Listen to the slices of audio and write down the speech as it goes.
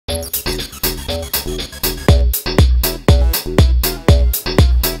Hello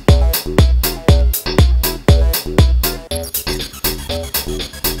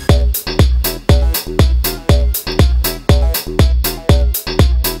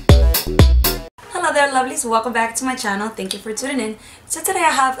there lovelies, welcome back to my channel. Thank you for tuning in. So today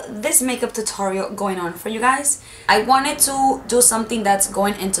I have this makeup tutorial going on for you guys. I wanted to do something that's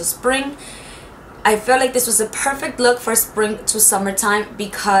going into spring. I feel like this was a perfect look for spring to summertime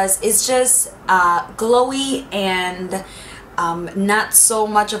because it's just glowy and not so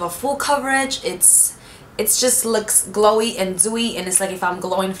much of a full coverage. It's just looks glowy and dewy, and it's like if I'm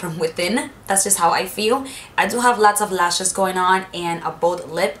glowing from within. That's just how I feel. I do have lots of lashes going on and a bold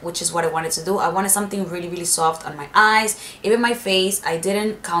lip, which is what I wanted to do. I wanted something really soft on my eyes, even my face. I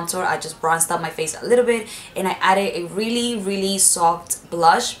didn't contour, I just bronzed up my face a little bit, and I added a really soft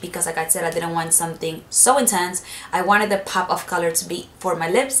blush because, like I said, I didn't want something so intense. I wanted the pop of color to be for my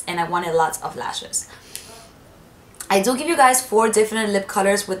lips, and I wanted lots of lashes. I do give you guys 4 different lip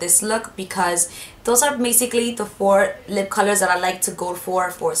colors with this look because those are basically the 4 lip colors that I like to go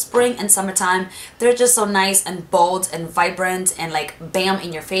for spring and summertime. They're just so nice and bold and vibrant and like bam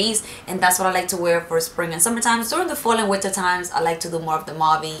in your face, and that's what I like to wear for spring and summertime. During the fall and winter times, I like to do more of the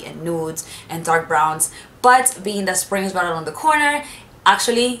mauve and nudes and dark browns, but being that spring is right around the corner,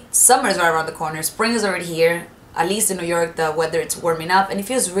 actually summer is right around the corner, spring is already here. At least in New York, the weather it's warming up and it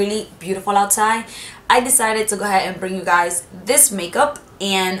feels really beautiful outside. I decided to go ahead and bring you guys this makeup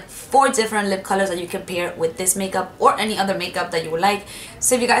and 4 different lip colors that you can pair with this makeup or any other makeup that you would like.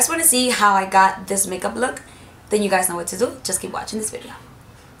 So if you guys want to see how I got this makeup look, then you guys know what to do. Just keep watching this video.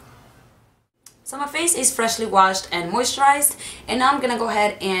 So my face is freshly washed and moisturized, and now I'm gonna go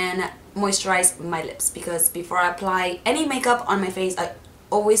ahead and moisturize my lips because before I apply any makeup on my face, I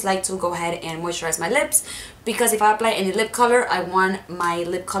always like to go ahead and moisturize my lips, because if I apply any lip color, I want my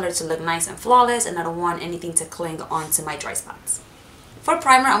lip color to look nice and flawless, and I don't want anything to cling onto my dry spots. For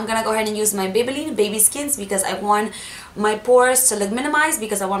primer, I'm gonna go ahead and use my Maybelline Baby Skins because I want my pores to look minimized,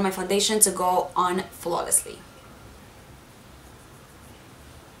 because I want my foundation to go on flawlessly.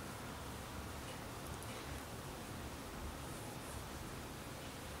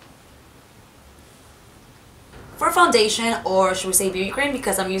 For foundation, or should we say BB cream,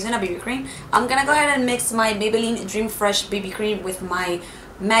 because I'm using a BB cream, I'm gonna go ahead and mix my Maybelline Dream Fresh BB cream with my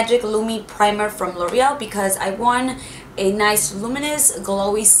Magic Lumi primer from L'Oreal because I want a nice luminous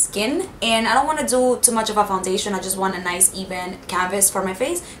glowy skin and I don't want to do too much of a foundation. I just want a nice even canvas for my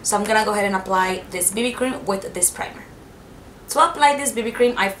face. So I'm gonna go ahead and apply this BB cream with this primer. To apply this BB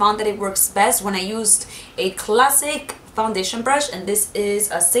cream, I found that it works best when I used a classic foundation brush, and this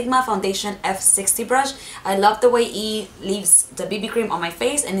is a Sigma Foundation F60 brush. I love the way it leaves the BB cream on my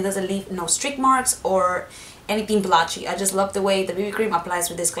face and it doesn't leave no streak marks or anything blotchy. I just love the way the BB cream applies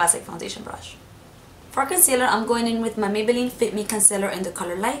with this classic foundation brush. For concealer, I'm going in with my Maybelline Fit Me Concealer in the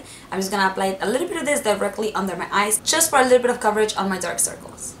color Light. I'm just going to apply a little bit of this directly under my eyes just for a little bit of coverage on my dark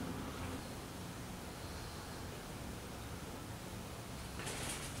circles.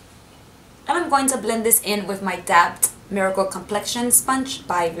 And I'm going to blend this in with my dabbed Miracle Complexion Sponge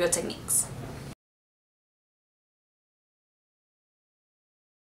by Real Techniques.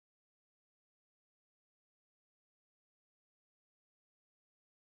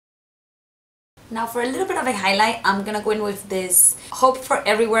 Now for a little bit of a highlight, I'm gonna go in with this Hope for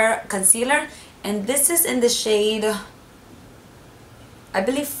Everywhere concealer, and this is in the shade, I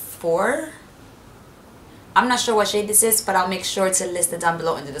believe 4. I'm not sure what shade this is, but I'll make sure to list it down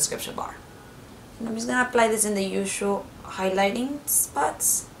below in the description bar. And I'm just gonna apply this in the usual highlighting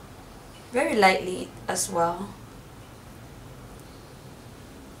spots, very lightly as well.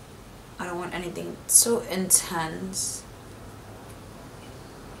 I don't want anything too intense.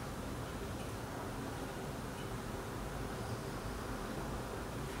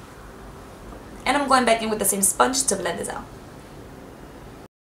 And I'm going back in with the same sponge to blend this out.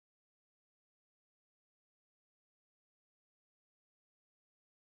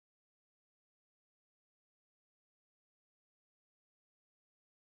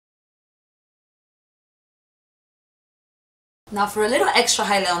 Now for a little extra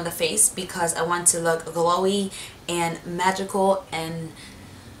highlight on the face, because I want to look glowy and magical and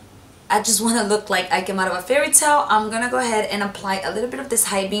I just want to look like I came out of a fairy tale, I'm gonna go ahead and apply a little bit of this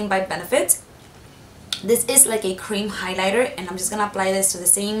High Beam by Benefit. This is like a cream highlighter, and I'm just gonna apply this to the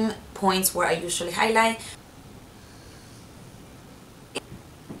same points where I usually highlight.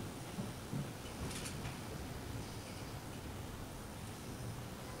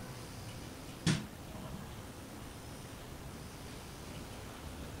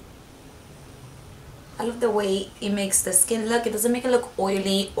 I love the way it makes the skin look. It doesn't make it look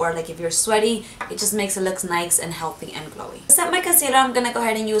oily or like if you're sweaty. It just makes it look nice and healthy and glowy. To set my concealer, I'm gonna go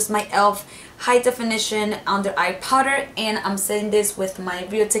ahead and use my ELF High Definition Under Eye Powder, and I'm setting this with my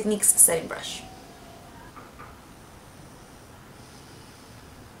Real Techniques setting brush.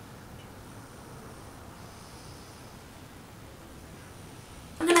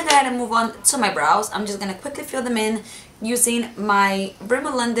 I'm gonna go ahead and move on to my brows. I'm just gonna quickly fill them in using my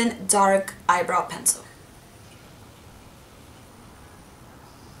Rimmel London Dark Eyebrow Pencil.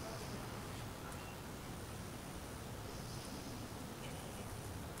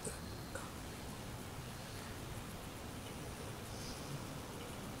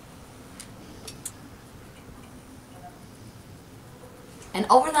 And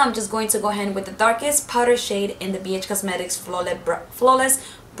over that, I'm just going to go ahead with the darkest powder shade in the BH Cosmetics Flawless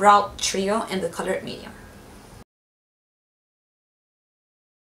Brow Trio in the color medium.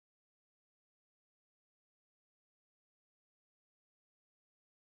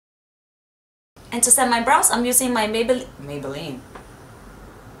 And to set my brows, I'm using my Maybelline.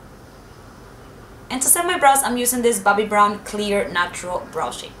 And to set my brows, I'm using this Bobbi Brown Clear Natural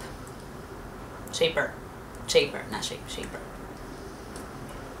Brow Shaper.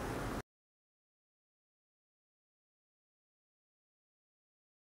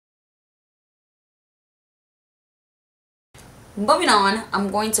 Moving on, I'm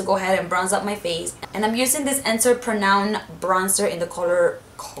going to go ahead and bronze up my face, and I'm using this Enter Pronoun bronzer in the color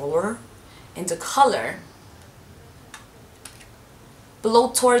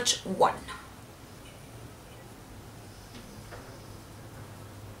Blowtorch 1.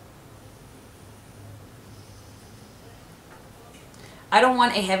 I don't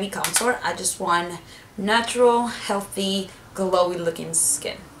want a heavy contour. I just want natural, healthy, glowy looking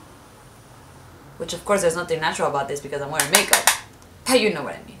skin. Which of course there's nothing natural about this because I'm wearing makeup. But you know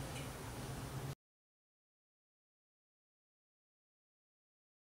what I mean.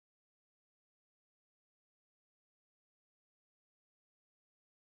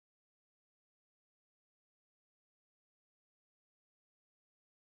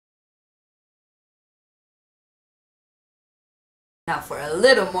 Now for a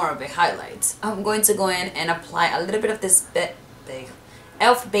little more of a highlight, I'm going to go in and apply a little bit of this big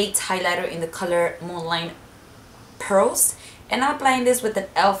ELF Baked highlighter in the color Moonlight Pearls, and I'm applying this with an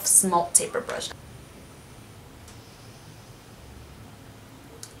ELF Smoke Taper brush.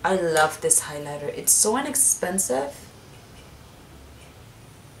 I love this highlighter. It's so inexpensive.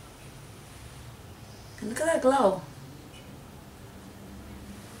 And look at that glow.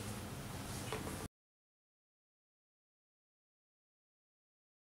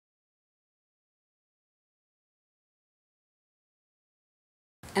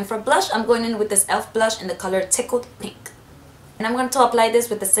 And for blush, I'm going in with this ELF blush in the color Tickled Pink. And I'm going to apply this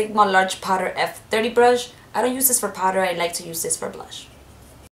with the Sigma Large Powder F30 brush. I don't use this for powder, I like to use this for blush.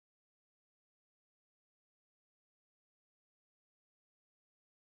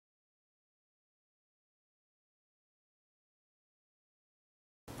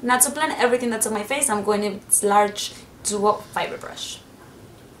 Now to blend everything that's on my face, I'm going in with this large Duo Fiber brush.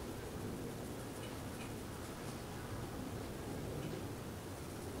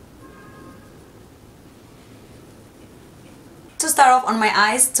 To start off on my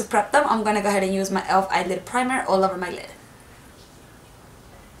eyes, to prep them, I'm going to go ahead and use my ELF Eyelid Primer all over my lid.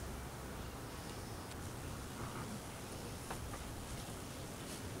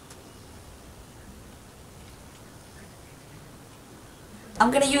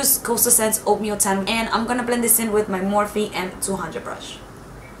 I'm going to use Coastal Scents Oatmeal Tan, and I'm going to blend this in with my Morphe M200 brush.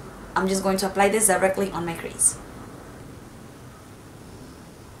 I'm just going to apply this directly on my crease.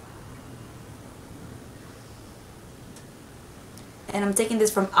 And I'm taking this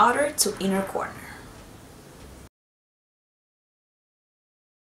from outer to inner corner.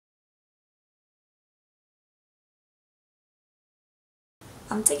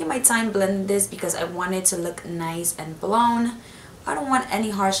 I'm taking my time blending this because I want it to look nice and blown. I don't want any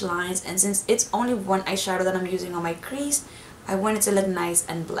harsh lines, and since it's only one eyeshadow that I'm using on my crease, I want it to look nice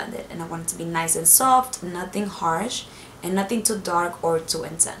and blended, and I want it to be nice and soft, nothing harsh, and nothing too dark or too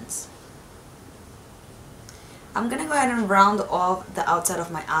intense. I'm gonna go ahead and round off the outside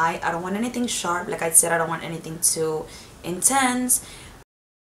of my eye. I don't want anything sharp. Like I said, I don't want anything too intense.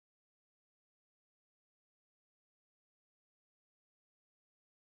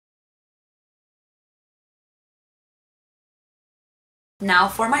 Now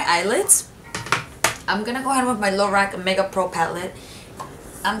for my eyelids, I'm gonna go ahead with my Lorac Mega Pro palette.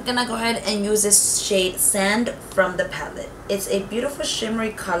 I'm gonna go ahead and use this shade Sand from the palette. It's a beautiful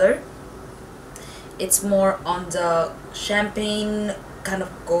shimmery color. It's more on the champagne kind of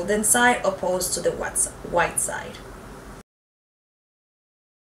golden side opposed to the white side.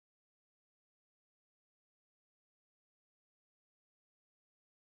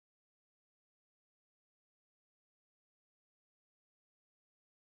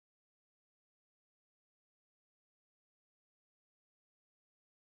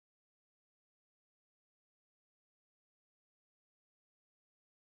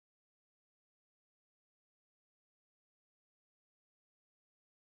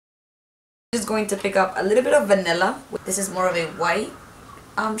 Just going to pick up a little bit of vanilla. This is more of a white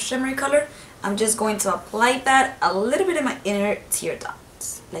shimmery color. I'm just going to apply that a little bit in my inner tear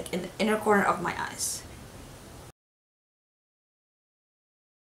ducts, like in the inner corner of my eyes.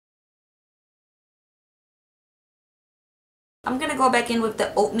 I'm gonna go back in with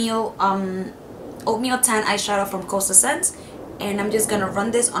the oatmeal tan eyeshadow from Coastal Scents, and I'm just gonna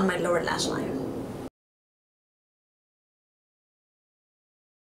run this on my lower lash line.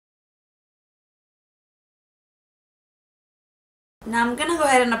 Now I'm gonna go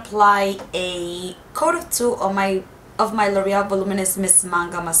ahead and apply a coat of 2 of my L'Oreal Voluminous Miss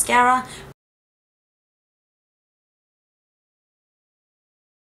Manga mascara.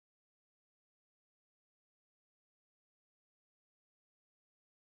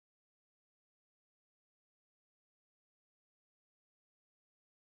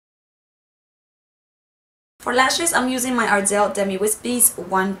 For lashes, I'm using my Ardell Demi Wispies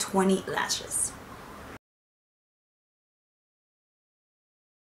 120 lashes.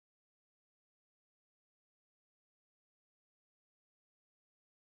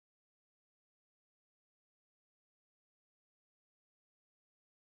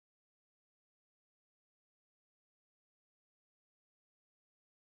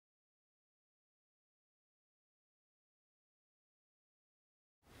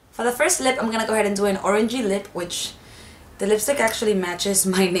 For the first lip, I'm gonna go ahead and do an orangey lip, which the lipstick actually matches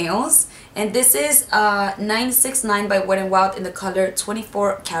my nails. And this is 969 by Wet n Wild in the color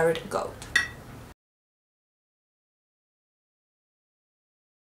 24 Karat Gold.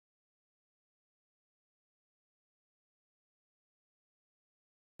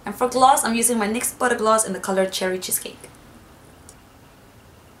 And for gloss, I'm using my NYX Butter Gloss in the color Cherry Cheesecake.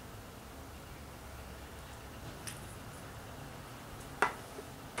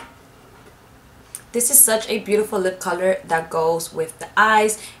 This is such a beautiful lip color that goes with the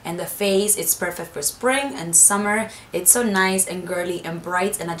eyes and the face. It's perfect for spring and summer. It's so nice and girly and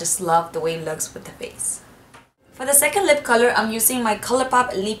bright, and I just love the way it looks with the face. For the second lip color, I'm using my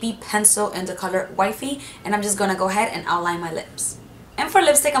ColourPop Lippy pencil in the color Wifey, and I'm just gonna go ahead and outline my lips. And for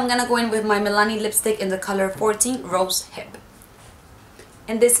lipstick, I'm gonna go in with my Milani lipstick in the color 14 Rose Hip.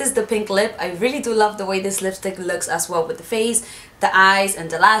 And this is the pink lip. I really do love the way this lipstick looks as well with the face, the eyes, and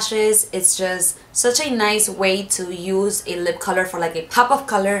the lashes. It's just such a nice way to use a lip color for like a pop of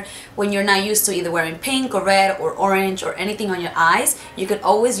color when you're not used to either wearing pink or red or orange or anything on your eyes. You can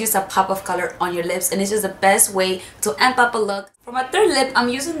always use a pop of color on your lips, and it's just the best way to amp up a look. For my third lip, I'm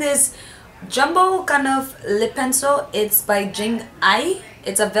using this jumbo kind of lip pencil. It's by Jing Ai.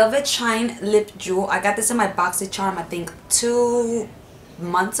 It's a Velvet Shine Lip Jewel. I got this in my BoxyCharm, I think 2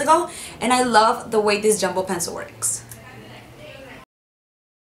 months ago, and I love the way this jumbo pencil works.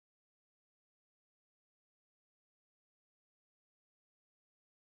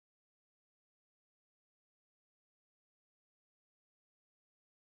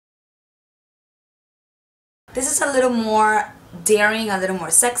 This is a little more daring, a little more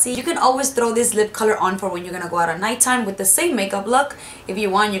sexy. You can always throw this lip color on for when you're gonna go out at nighttime with the same makeup look. If you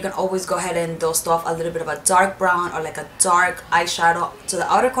want, you can always go ahead and dust off a little bit of a dark brown or like a dark eyeshadow to the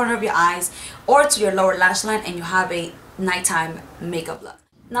outer corner of your eyes or to your lower lash line, and you have a nighttime makeup look.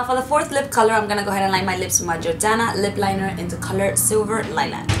 Now for the fourth lip color, I'm gonna go ahead and line my lips with my Jordana lip liner in the color Silver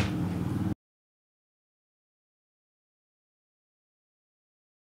Lilac.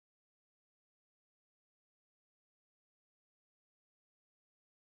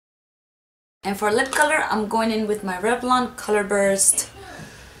 And for lip color, I'm going in with my Revlon Color Burst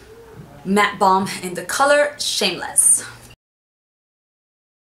Matte Balm in the color Shameless.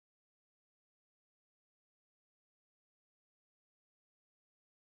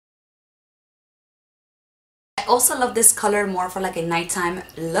 I also love this color more for like a nighttime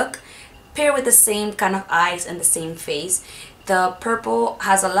look, paired with the same kind of eyes and the same face. The purple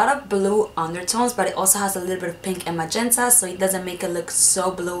has a lot of blue undertones, but it also has a little bit of pink and magenta, so it doesn't make it look so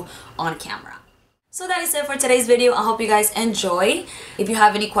blue on camera. So that is it for today's video. I hope you guys enjoy. If you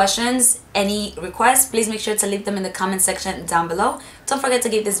have any questions, any requests, please make sure to leave them in the comment section down below. Don't forget to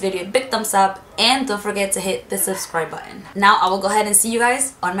give this video a big thumbs up, and don't forget to hit the subscribe button. Now I will go ahead and see you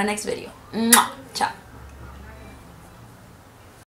guys on my next video. Mwah!